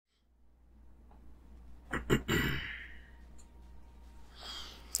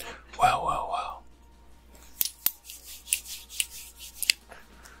Well.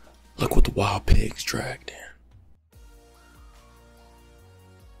 Look what the wild pigs dragged in.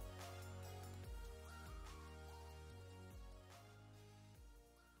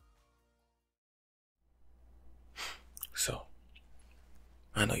 So,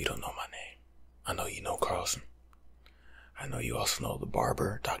 I know you don't know my name. I know you know Carlson. I know you also know the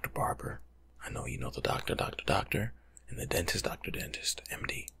barber, Dr. Barber. I know you know the doctor, and the dentist, Dr. Dentist,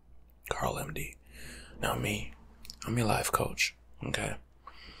 MD, Carl MD. Now me, I'm your life coach, okay?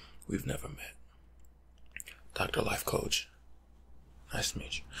 We've never met. Dr. Life Coach. Nice to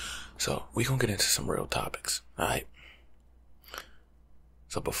meet you. So, we gonna get into some real topics, alright?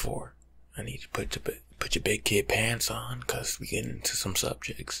 So before, I need you to put your big kid pants on, cause we get into some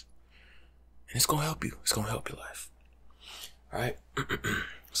subjects. And it's gonna help you. It's gonna help your life. Alright?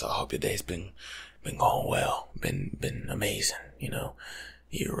 So I hope your day's been going well. Been amazing, you know.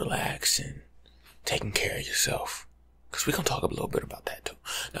 You're relaxing, taking care of yourself. Cause we gonna talk a little bit about that too.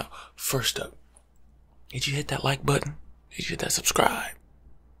 Now, first up, did you hit that like button? Did you hit that subscribe?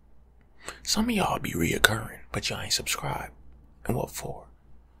 Some of y'all be reoccurring, but y'all ain't subscribed. And what for?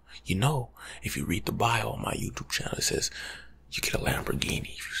 You know, if you read the bio on my YouTube channel, it says you get a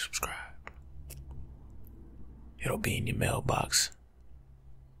Lamborghini if you subscribe. It'll be in your mailbox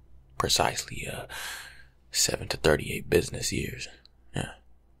precisely 7 to 38 business years. Yeah.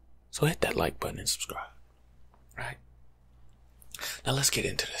 So hit that like button and subscribe. Right? Now let's get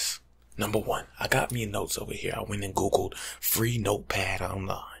into this. Number one, I got me notes over here. I went and Googled free notepad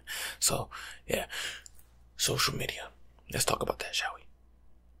online. So, yeah. Social media. Let's talk about that, shall we?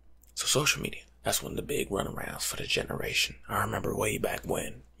 So social media, that's one of the big runarounds for the generation. I remember way back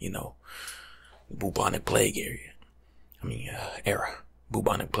when, you know, bubonic plague era.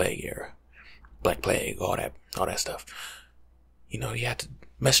 Bubonic plague era. Black plague, all that stuff. You know, you had to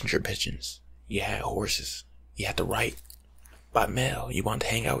messenger pigeons. You had horses. You had to write by mail. You wanted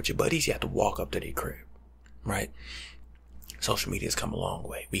to hang out with your buddies, you had to walk up to their crib. Right? Social media's come a long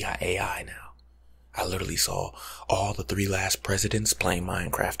way. We got AI now. I literally saw all the 3 last presidents playing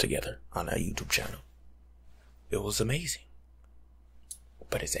Minecraft together on a YouTube channel. It was amazing.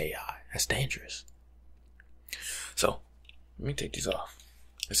 But it's AI. That's dangerous. So, let me take these off.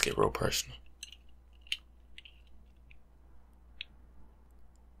 Let's get real personal.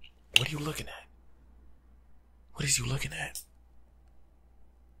 What are you looking at? What is you looking at?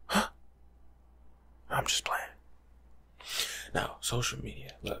 Huh? I'm just playing. Now, social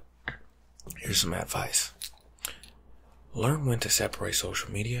media, look. Here's some advice. Learn when to separate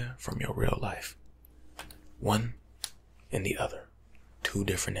social media from your real life. One and the other. 2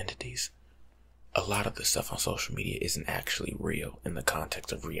 different entities. A lot of the stuff on social media isn't actually real in the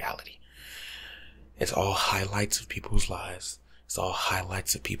context of reality. It's all highlights of people's lives. It's all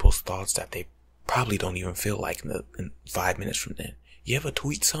highlights of people's thoughts that they probably don't even feel like in 5 minutes from then. You ever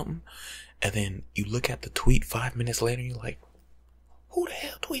tweet something and then you look at the tweet 5 minutes later and you're like, who the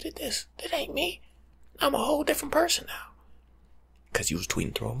hell tweeted this? That ain't me. I'm a whole different person now. Because you was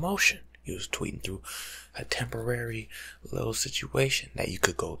tweeting through emotion. You was tweeting through a temporary little situation that you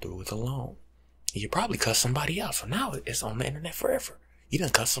could go through with alone. You probably cuss somebody out. So now it's on the internet forever. You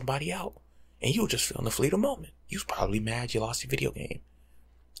done cuss somebody out. And you were just feeling the fleet of moment. You was probably mad you lost your video game.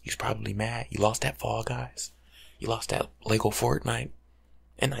 You was probably mad you lost that Fall Guys. You lost that Lego Fortnite.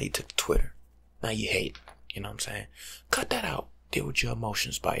 And now you took to Twitter. Now you hate. You know what I'm saying? Cut that out. Deal with your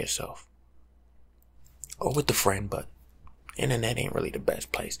emotions by yourself. Or with the friend, but internet ain't really the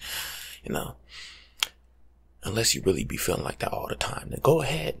best place. You know, unless you really be feeling like that all the time, then go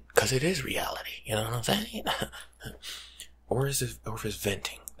ahead, cause it is reality. You know what I'm saying? Or if it's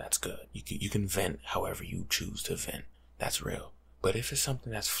venting, that's good. You can vent however you choose to vent. That's real. But if it's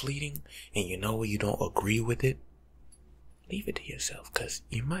something that's fleeting and you know you don't agree with it, leave it to yourself, cause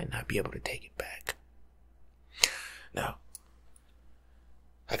you might not be able to take it back. Now,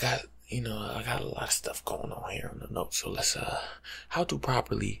 I got a lot of stuff going on here on the notes. So let's, how to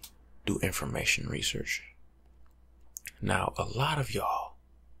properly do information research. Now, a lot of y'all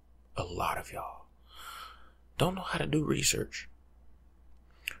don't know how to do research.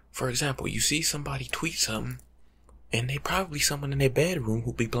 For example, you see somebody tweet something and they probably someone in their bedroom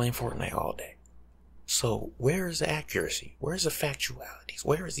who be playing Fortnite all day. So where is the accuracy? Where is the factualities?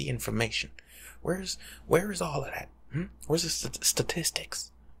 Where is the information? Where is all of that? Where's the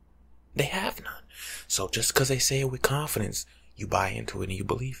statistics? They have none. So just because they say it with confidence, you buy into it and you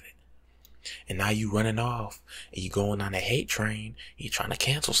believe it. And now you running off and you going on a hate train, and you're trying to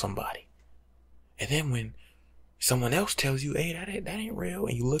cancel somebody. And then when someone else tells you, hey, that ain't real,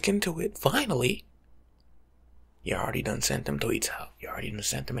 and you look into it, finally, You already done sent them tweets out. You already done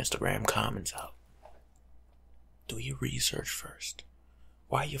sent them Instagram comments out. Do your research first.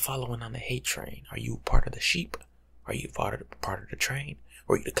 Why are you following on the hate train? Are you part of the sheep? Are you part of the train?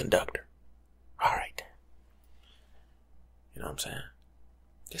 Or are you the conductor? Alright. You know what I'm saying?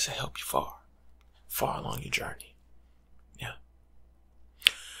 This will help you far along your journey. Yeah.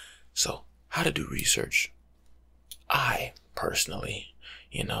 So, how to do research? I personally,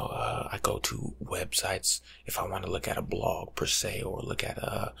 I go to websites if I want to look at a blog per se, or look at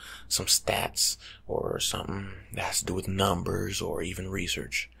some stats or something that has to do with numbers or even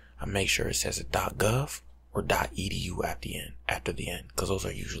research. I make sure it says a .gov or .edu after the end, because those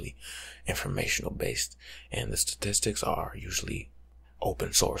are usually informational based, and the statistics are usually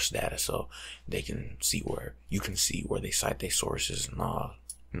open source data, so you can see where they cite their sources and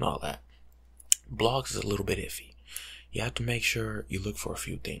all that. Blogs is a little bit iffy. You have to make sure you look for a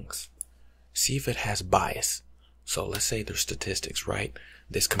few things. See if it has bias. So let's say there's statistics, right?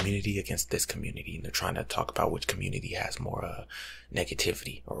 This community against this community, and they're trying to talk about which community has more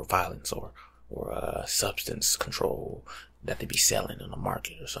negativity or violence or substance control that they be selling in the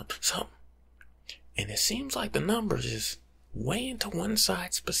market or something. And it seems like the numbers is weighing to one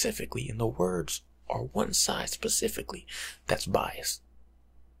side specifically, and the words are one side specifically. That's bias.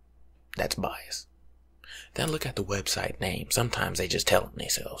 That's bias. Then look at the website name. Sometimes they just tell them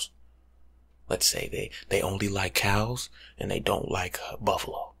themselves. Let's say they only like cows and they don't like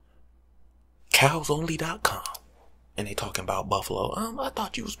buffalo. Cowsonly.com. And they talking about buffalo. I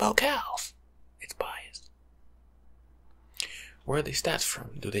thought you was about cows. It's biased. Where are their stats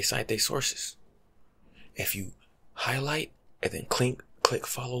from? Do they cite their sources? If you highlight and then click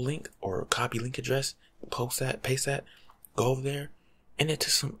follow link or copy link address, post that, paste that, go over there, and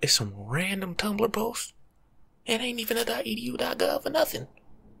it's some random Tumblr post. It ain't even a .edu, .gov or nothing.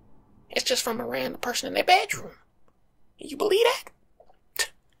 It's just from a random person in their bedroom. You believe that?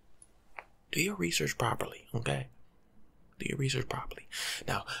 Do your research properly, okay? Do your research properly.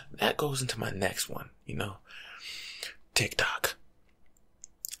 Now, that goes into my next one, TikTok.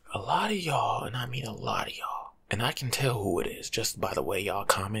 A lot of y'all, and I mean a lot of y'all, and I can tell who it is just by the way y'all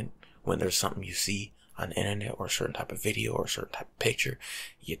comment when there's something you see on the internet or a certain type of video or a certain type of picture.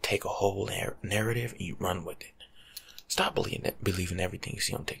 You take a whole narrative and you run with it. Stop believing everything you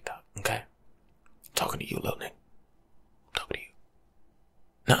see on TikTok, okay? I'm talking to you, little nigga. I'm talking to you.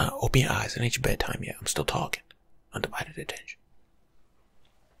 Nuh-uh, open your eyes. It ain't your bedtime yet. I'm still talking. Undivided attention.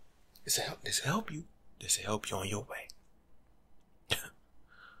 This will help you. This will help you on your way.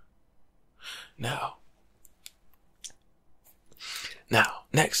 Now,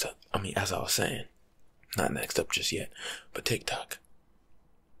 next up, as I was saying, not next up just yet, but TikTok.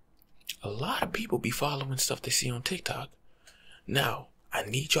 A lot of people be following stuff they see on TikTok. Now, I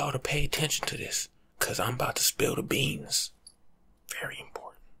need y'all to pay attention to this, because I'm about to spill the beans. Very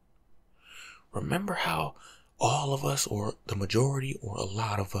important. Remember how all of us, or the majority, or a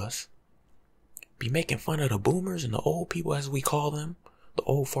lot of us, be making fun of the boomers and the old people, as we call them, the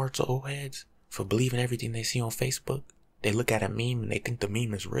old farts or old heads, for believing everything they see on Facebook? They look at a meme and they think the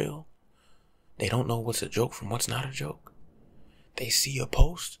meme is real. They don't know what's a joke from what's not a joke. They see a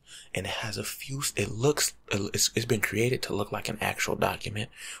post and it has it's been created to look like an actual document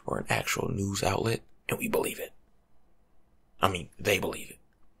or an actual news outlet, and we believe it. They believe it.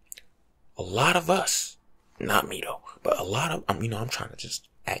 A lot of us, not me though, but a lot of, I'm trying to just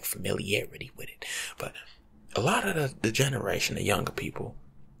act familiarity with it, but a lot of the generation, the younger people,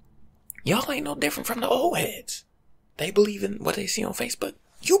 y'all ain't no different from the old heads. They believe in what they see on Facebook.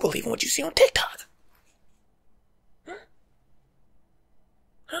 You believe in what you see on TikTok.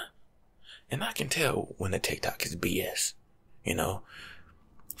 And I can tell when the TikTok is BS.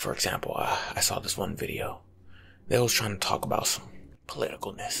 For example, I saw this one video. They was trying to talk about some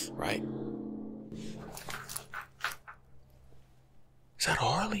politicalness, right? Is that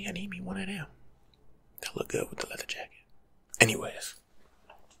Harley? I need me one of them. That look good with the leather jacket. Anyways,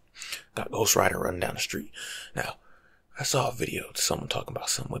 got Ghost Rider running down the street. Now, I saw a video to someone talking about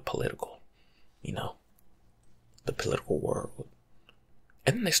something with political, the political world.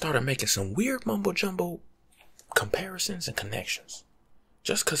 And then they started making some weird mumbo jumbo comparisons and connections.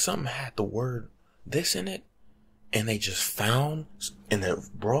 Just cause something had the word this in it, and they just found in the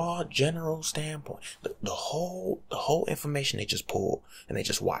broad general standpoint, the whole information they just pulled and they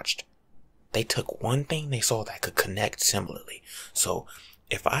just watched. They took one thing they saw that could connect similarly. So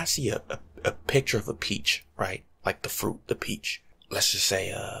if I see a picture of a peach, right? Like the fruit, the peach. Let's just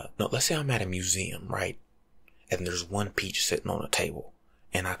say, let's say I'm at a museum, right? And there's one peach sitting on a table.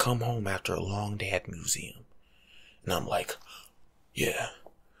 And I come home after a long day at the museum. And I'm like, yeah,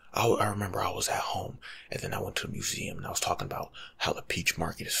 I remember I was at home, and then I went to the museum, and I was talking about how the peach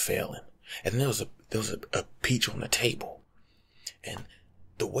market is failing. And then there was a peach on the table, and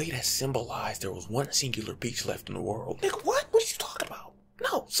the way that symbolized there was one singular peach left in the world. Nigga, what? What are you talking about?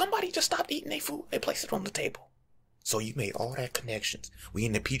 No, somebody just stopped eating their food. They placed it on the table. So you made all that connections. We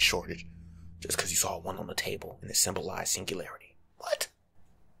in the peach shortage just because you saw one on the table and it symbolized singularity. What?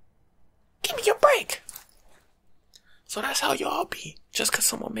 Give me your break. So that's how y'all be. Just because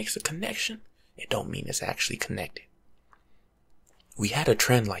someone makes a connection, it don't mean it's actually connected. We had a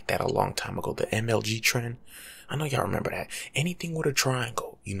trend like that a long time ago, the MLG trend. I know y'all remember that. Anything with a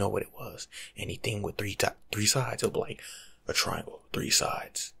triangle, you know what it was. Anything with three sides, it'll be like a triangle, 3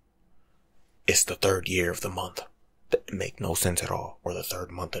 sides. It's the 3rd year of the month. That make no sense at all. Or the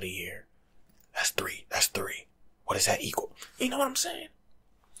 3rd month of the year. That's 3. That's 3. What does that equal? You know what I'm saying?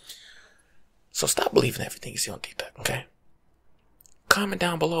 So stop believing everything you see on TikTok, okay? Comment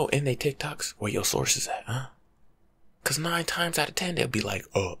down below in they TikToks where your source is at, huh? Cause 9 times out of 10 they'll be like,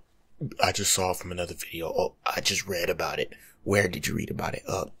 oh, I just saw it from another video. Oh, I just read about it. Where did you read about it?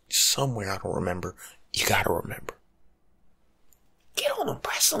 Somewhere, I don't remember. You gotta remember. Get on them,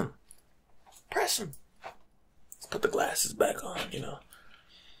 press them. Press them. Put the glasses back on, you know.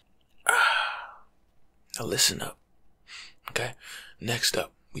 Now listen up. Okay? Next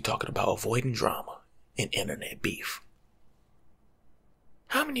up, we talking about avoiding drama and internet beef.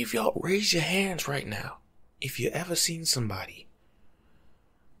 How many of y'all raise your hands right now if you ever seen somebody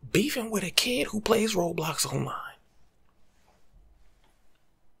beefing with a kid who plays Roblox online?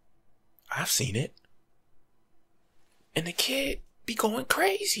 I've seen it. And the kid be going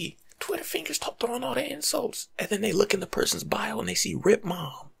crazy. Twitter fingers throwing all the insults. And then they look in the person's bio and they see RIP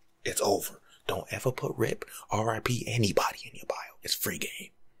mom. It's over. Don't ever put RIP, RIP anybody in your bio. It's free game.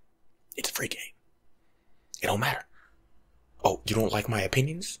 It's a free game. It don't matter. Oh, you don't like my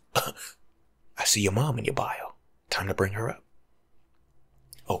opinions? I see your mom in your bio. Time to bring her up.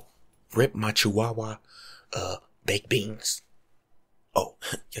 Oh, RIP my chihuahua, baked beans. Oh,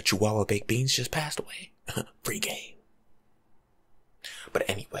 your chihuahua baked beans just passed away. Free game. But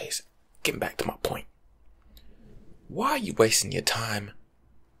anyways, getting back to my point. Why are you wasting your time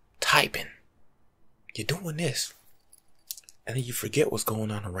typing? You're doing this. And then you forget what's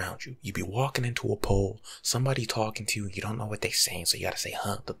going on around you. You be walking into a poll, somebody talking to you, and you don't know what they saying, so you gotta say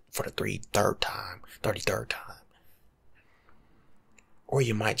for the 33rd time. Or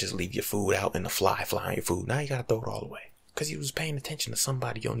you might just leave your food out in the fly on your food. Now you gotta throw it all away. Cause you was paying attention to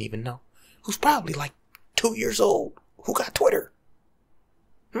somebody you don't even know. Who's probably like 2 years old. Who got Twitter?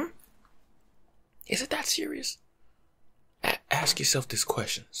 Is it that serious? Ask yourself this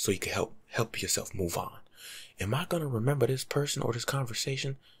question so you can help yourself move on. Am I going to remember this person or this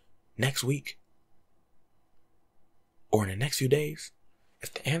conversation next week? Or in the next few days?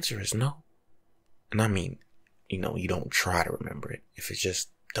 If the answer is no, and I mean, you don't try to remember it. If it just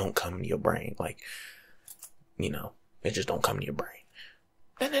don't come to your brain, like, it just don't come to your brain,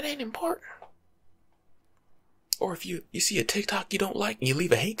 then it ain't important. Or if you see a TikTok you don't like and you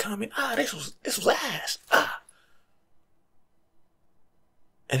leave a hate comment, this was ass.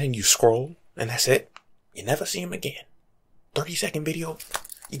 And then you scroll and that's it. You never see him again. 30-second video,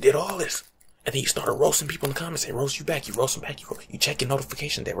 you did all this. And then you started roasting people in the comments. They roast you back, you roast them back, you check your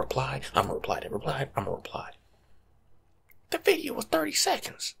notification, they reply, I'm gonna reply, they replied, I'm gonna reply. The video was 30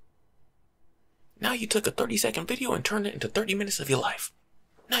 seconds. Now you took a 30-second video and turned it into 30 minutes of your life.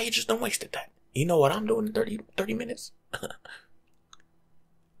 Now you just done wasted that. You know what I'm doing in 30 minutes?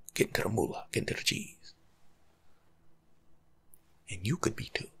 Getting to the moolah, getting to the cheese. And you could be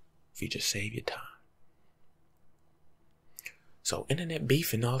too, if you just save your time. So internet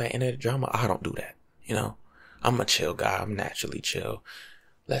beef and all that internet drama, I don't do that. I'm a chill guy. I'm naturally chill.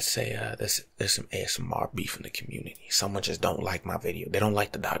 Let's say there's some ASMR beef in the community. Someone just don't like my video. They don't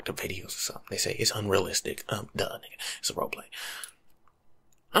like the doctor videos or something. They say it's unrealistic. Duh, nigga. It's a roleplay.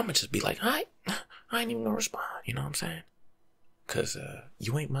 I'ma just be like, alright, I ain't even gonna respond. You know what I'm saying? Cause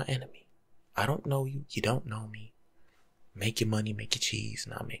you ain't my enemy. I don't know you. You don't know me. Make your money, make your cheese,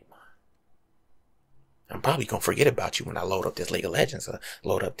 and I'll make mine. I'm probably gonna forget about you when I load up this League of Legends,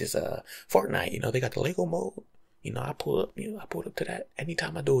 load up this Fortnite. They got the Lego mode. I pull up to that.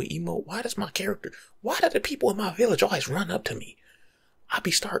 Anytime I do an emote, why do the people in my village always run up to me? I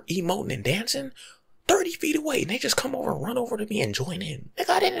be start emoting and dancing 30 feet away, and they just come over and run over to me and join in.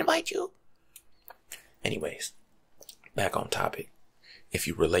 Nigga, I didn't invite you. Anyways, back on topic. If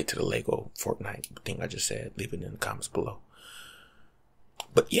you relate to the Lego Fortnite thing I just said, leave it in the comments below.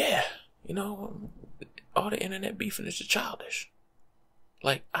 But yeah, all the internet beefing is just childish.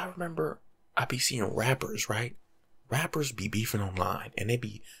 Like, I remember I be seeing rappers, right? rappers be beefing online and they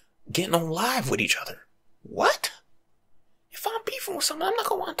be getting on live with each other. What? If I'm beefing with someone, I'm not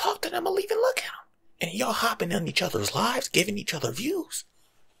gonna want to talk to them or leave and look at them. And y'all hopping on each other's lives, giving each other views.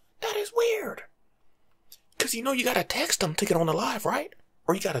 That is weird. Cause you know you gotta text them to get on the live, right?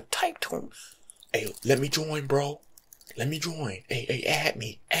 Or you gotta type to them, hey, let me join, bro. Let me join. Hey, add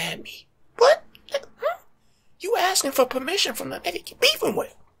me. What? You asking for permission from the nigga you beefing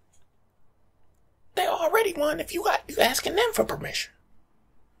with. They already won if you asking them for permission.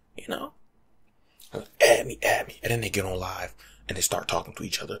 You know? Add me. And then they get on live and they start talking to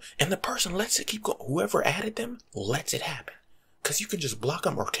each other. And the person lets it keep going. Whoever added them lets it happen. Cause you can just block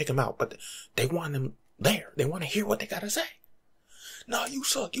them or kick them out. But they want them there. They want to hear what they gotta say. No, you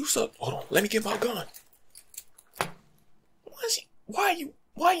suck. Hold on. Let me get my gun. Why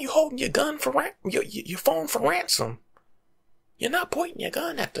are you holding your gun for your phone for ransom? You're not pointing your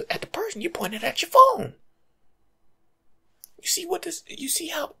gun at the person. You're pointing it at your phone. You see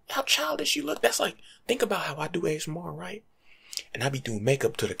how childish you look? That's like, think about how I do ASMR, right? And I be doing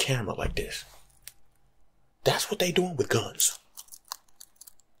makeup to the camera like this. That's what they doing with guns.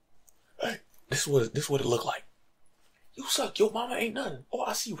 Hey, this is what it look like. You suck. Your mama ain't nothing. Oh,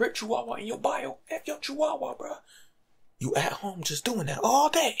 I see Rip Chihuahua in your bio. F your Chihuahua, bro. You at home just doing that all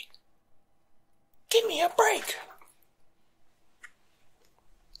day. Give me a break.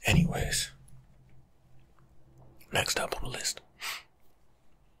 Anyways. Next up on the list.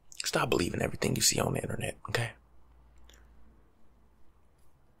 Stop believing everything you see on the internet, okay?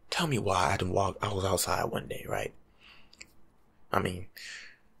 Tell me why I was outside one day, right? I mean,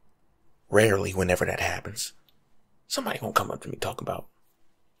 rarely whenever that happens, somebody gonna come up to me talk about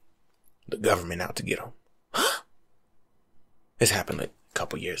the government out to get them. Huh? This happened like a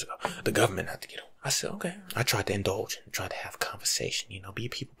couple years ago. The government out to get them. I said, okay. I tried to indulge and try to have a conversation, be a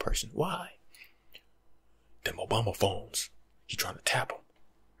people person. Why? Them Obama phones. He trying to tap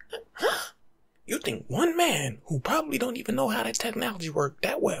them. Huh? You think one man who probably don't even know how that technology works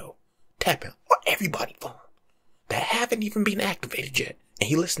that well tapping on everybody's phone that haven't even been activated yet, and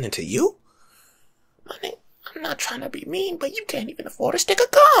he listening to you? Money, I'm not trying to be mean, but you can't even afford a stick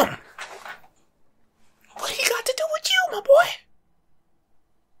of gum. What he got to do with you, my boy?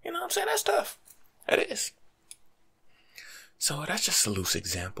 You know what I'm saying? That's tough. That is. So that's just a loose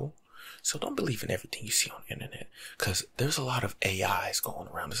example. So don't believe in everything you see on the internet, because there's a lot of AIs going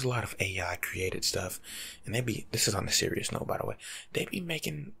around. There's a lot of AI created stuff, and this is on a serious note, by the way, they be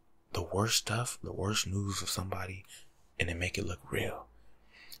making the worst stuff, the worst news of somebody, and they make it look real.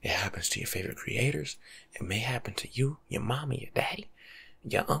 It happens to your favorite creators. It may happen to you, your mama, your daddy,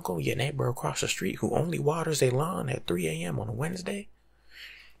 your uncle, your neighbor across the street who only waters their lawn at 3 a.m. on a Wednesday.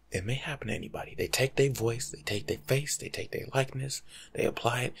 It may happen to anybody. They take their voice, they take their face, they take their likeness, they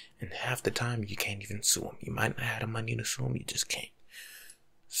apply it, and half the time you can't even sue them. You might not have the money to sue them, you just can't.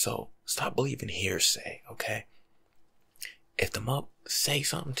 So stop believing hearsay, okay? If the mob say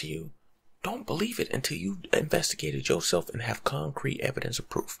something to you, don't believe it until you investigated yourself and have concrete evidence of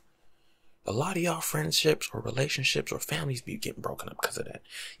proof. A lot of y'all friendships or relationships or families be getting broken up because of that.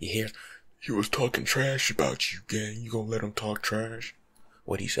 You hear, he was talking trash about you, gang. You gonna let him talk trash?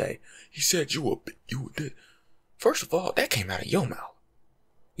 What'd he say? He said you were. First of all, that came out of your mouth.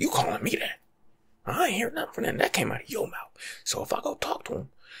 You calling me that? I ain't hear nothing from them. That came out of your mouth. So if I go talk to them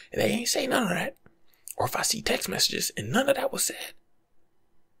and they ain't say none of that, or if I see text messages and none of that was said,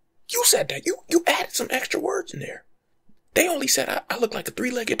 you said that. You added some extra words in there. They only said I look like a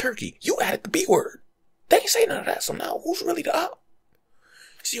 3-legged turkey. You added the B word. They ain't say none of that. So now who's really the op?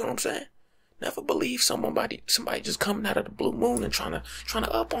 See what I'm saying? Never believe somebody just coming out of the blue moon and trying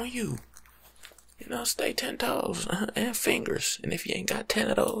to up on you. Stay 10 toes and fingers. And if you ain't got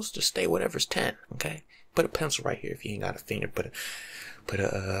 10 of those, just stay whatever's 10. Okay? Put a pencil right here if you ain't got a finger. Put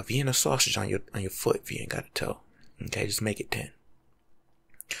a Vienna sausage on your foot if you ain't got a toe. Okay? Just make it 10.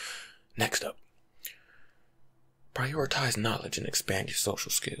 Next up, prioritize knowledge and expand your social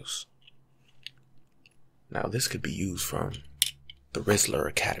skills. Now this could be used from the Rizzler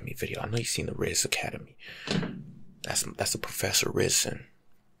Academy video. I know you've seen the Riz Academy. That's a Professor Riz, and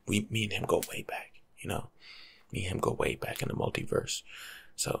me and him go way back. Me and him go way back in the multiverse.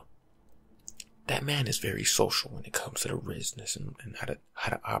 So that man is very social when it comes to the Rizness and how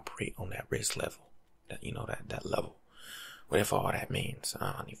to operate on that Riz level. That level. Whatever all that means.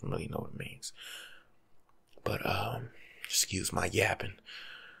 I don't even really know what it means. But excuse my yapping.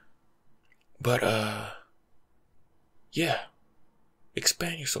 But yeah.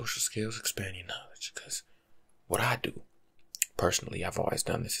 Expand your social skills, expand your knowledge. Because what I do, personally, I've always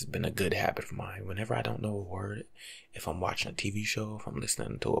done this. It's been a good habit of mine. Whenever I don't know a word, if I'm watching a TV show, if I'm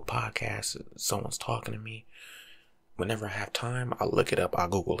listening to a podcast, someone's talking to me, whenever I have time, I'll look it up. I'll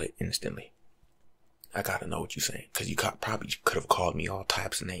Google it instantly. I gotta know what you're saying, because you probably could have called me all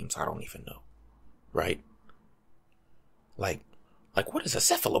types of names I don't even know, right? Like what is a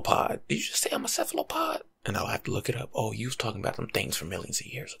cephalopod? Did you just say I'm a cephalopod? And I'll have to look it up. Oh, you was talking about them things from millions of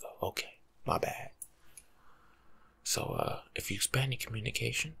years ago. Okay, my bad. So, if you expand your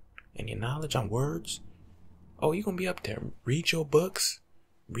communication and your knowledge on words, oh, you're gonna be up there. Read your books.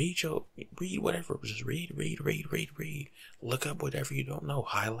 Read whatever. Just read. Look up whatever you don't know.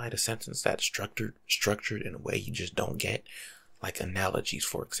 Highlight a sentence that's structured in a way you just don't get. Like analogies,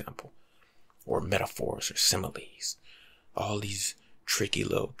 for example. Or metaphors or similes. All these tricky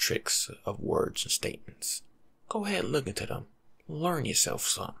little tricks of words and statements. Go ahead and look into them. Learn yourself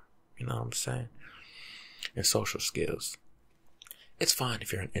some. You know what I'm saying? And social skills. It's fine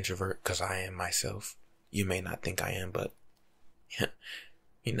if you're an introvert, because I am myself. You may not think I am, but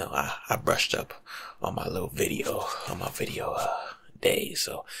you know, I brushed up on my video days,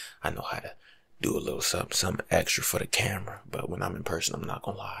 so I know how to do a little something extra for the camera. But when I'm in person, I'm not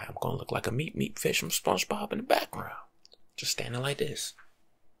gonna lie, I'm gonna look like a meat fish from SpongeBob in the background, just standing like this.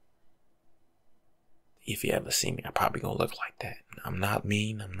 If you ever see me, I'm probably gonna look like that. I'm not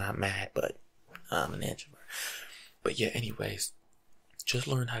mean, I'm not mad, but I'm an introvert. But yeah, anyways, just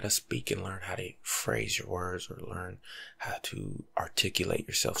learn how to speak and learn how to phrase your words, or learn how to articulate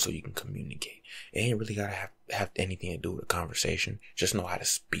yourself so you can communicate. It ain't really gotta have anything to do with a conversation. Just know how to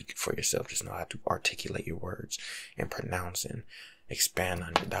speak for yourself. Just know how to articulate your words and pronounce and expand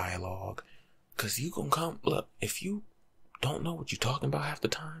on your dialogue. Cause you gonna look, if you don't know what you're talking about half the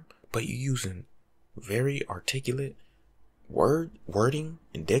time, but you're using very articulate wording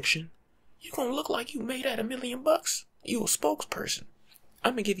and diction, you're gonna look like you made that $1 million. You a spokesperson.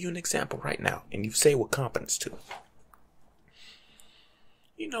 I'm gonna give you an example right now, and you say with confidence too.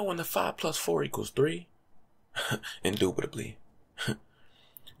 You know when the 5 + 4 = 3? Indubitably.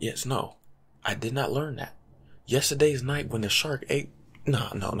 Yes, no. I did not learn that. Yesterday's night when the shark ate...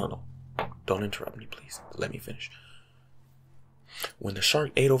 No. Don't interrupt me, please. Let me finish. When the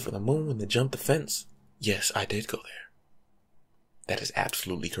shark ate over the moon and they jumped the fence, yes, I did go there. That is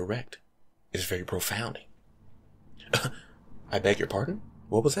absolutely correct. It is very profounding. I beg your pardon?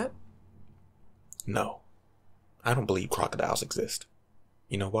 What was that? No. I don't believe crocodiles exist.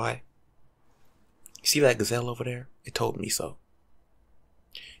 You know why? You see that gazelle over there? It told me so.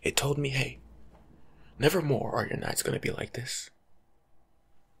 It told me, hey, nevermore are your nights going to be like this.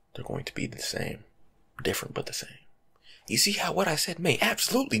 They're going to be the same. Different, but the same. You see how what I said made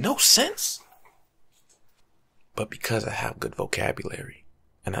absolutely no sense? But because I have good vocabulary,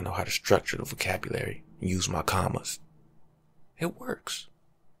 and I know how to structure the vocabulary and use my commas, it works.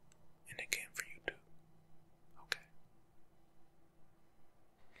 And it can for you too. Okay.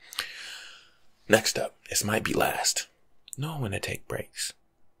 Next up, this might be last. Know when to take breaks.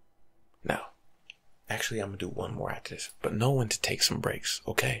 Now, actually I'm going to do one more after this, but know when to take some breaks,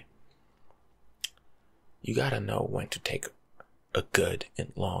 okay? You gotta know when to take a good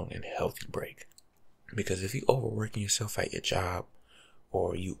and long and healthy break. Because if you overworking yourself at your job,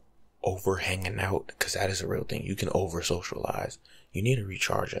 or you over hanging out, because that is a real thing, you can over socialize. You need to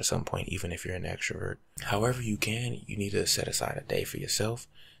recharge at some point, even if you're an extrovert. However you can, you need to set aside a day for yourself.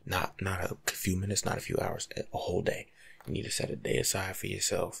 Not a few minutes, not a few hours, a whole day. You need to set a day aside for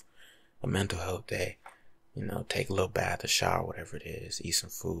yourself. A mental health day. You know, take a little bath, a shower, whatever it is. Eat some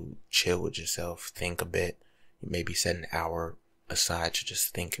food, chill with yourself, think a bit. You maybe set an hour aside to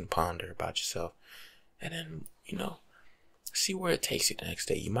just think and ponder about yourself. And then, you know, see where it takes you the next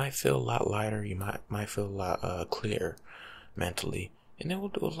day. You might feel a lot lighter. You might feel a lot clearer mentally. And it will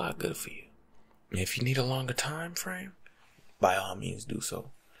do a lot good for you. And if you need a longer time frame, by all means do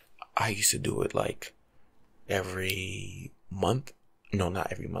so. I used to do it like every month. No,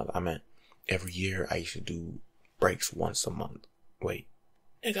 not every month. I meant every year. I used to do breaks once a month. Wait.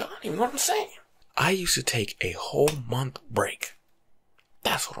 Nigga, I don't even know what I'm saying. I used to take a whole month break.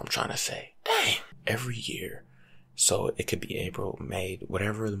 That's what I'm trying to say. Damn. Every year. So it could be April, May,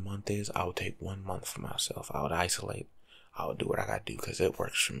 whatever the month is, I would take 1 month for myself. I would isolate. I would do what I gotta do because it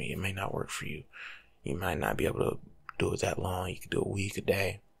works for me. It may not work for you. You might not be able to do it that long. You could do a week, a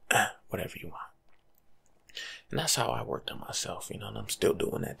day, whatever you want. And that's how I worked on myself, you know, and I'm still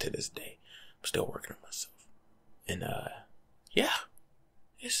doing that to this day. I'm still working on myself. And, yeah,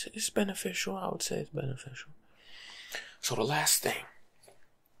 it's beneficial. I would say it's beneficial. So the last thing,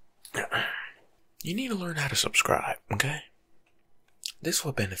 you need to learn how to subscribe, okay? This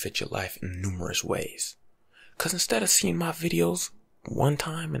will benefit your life in numerous ways. Because instead of seeing my videos one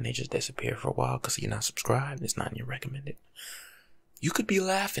time and they just disappear for a while because you're not subscribed, it's not in your recommended, you could be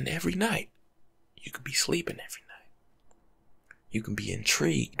laughing every night. You could be sleeping every night. You can be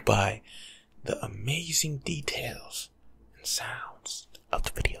intrigued by the amazing details and sounds of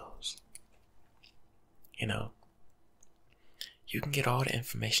the videos. You know, you can get all the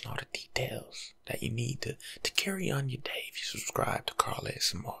information, all the details that you need to carry on your day if you subscribe to Carl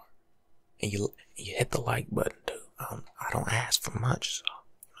ASMR. And you hit the like button too. I don't ask for much, so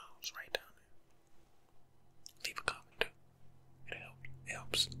it's right down there. Leave a comment too. It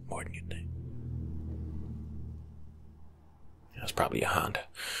helps more than you think. That's probably a Honda.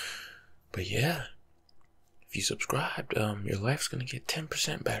 But yeah, if you subscribed, your life's gonna get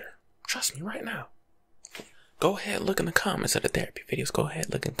 10% better. Trust me right now. Go ahead, look in the comments of the therapy videos. Go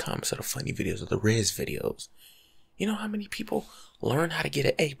ahead, look in the comments of the funny videos, of the Riz videos. You know how many people learn how to get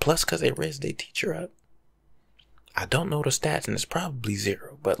an A+ because they Riz their teacher up? I don't know the stats, and it's probably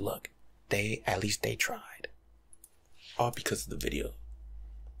 0. But look, at least they tried. All because of the video.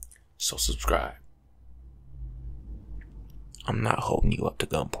 So subscribe. I'm not holding you up to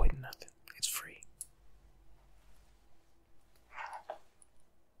gunpoint or nothing. It's free.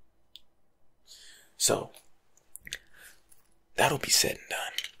 So that'll be said and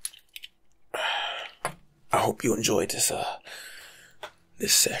done. I hope you enjoyed this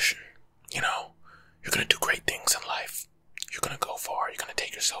session. You know, you're gonna do great things in life. You're gonna go far. You're gonna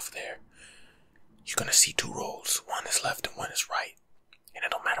take yourself there. You're gonna see 2 roads. One is left and one is right. And it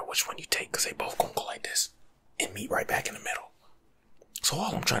don't matter which one you take, because they both gonna go like this and meet right back in the middle. So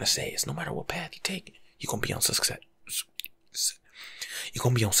all I'm trying to say is, no matter what path you take, you're gonna be on success. You're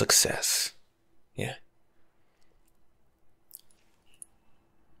gonna be on success. Yeah.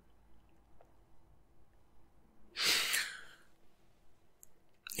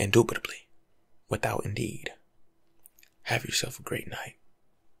 Indubitably, without indeed, have yourself a great night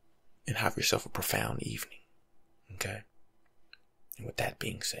and have yourself a profound evening. Okay? And with that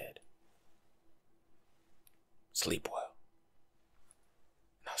being said, sleep well.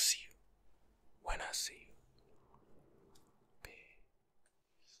 And I'll see you when I see you.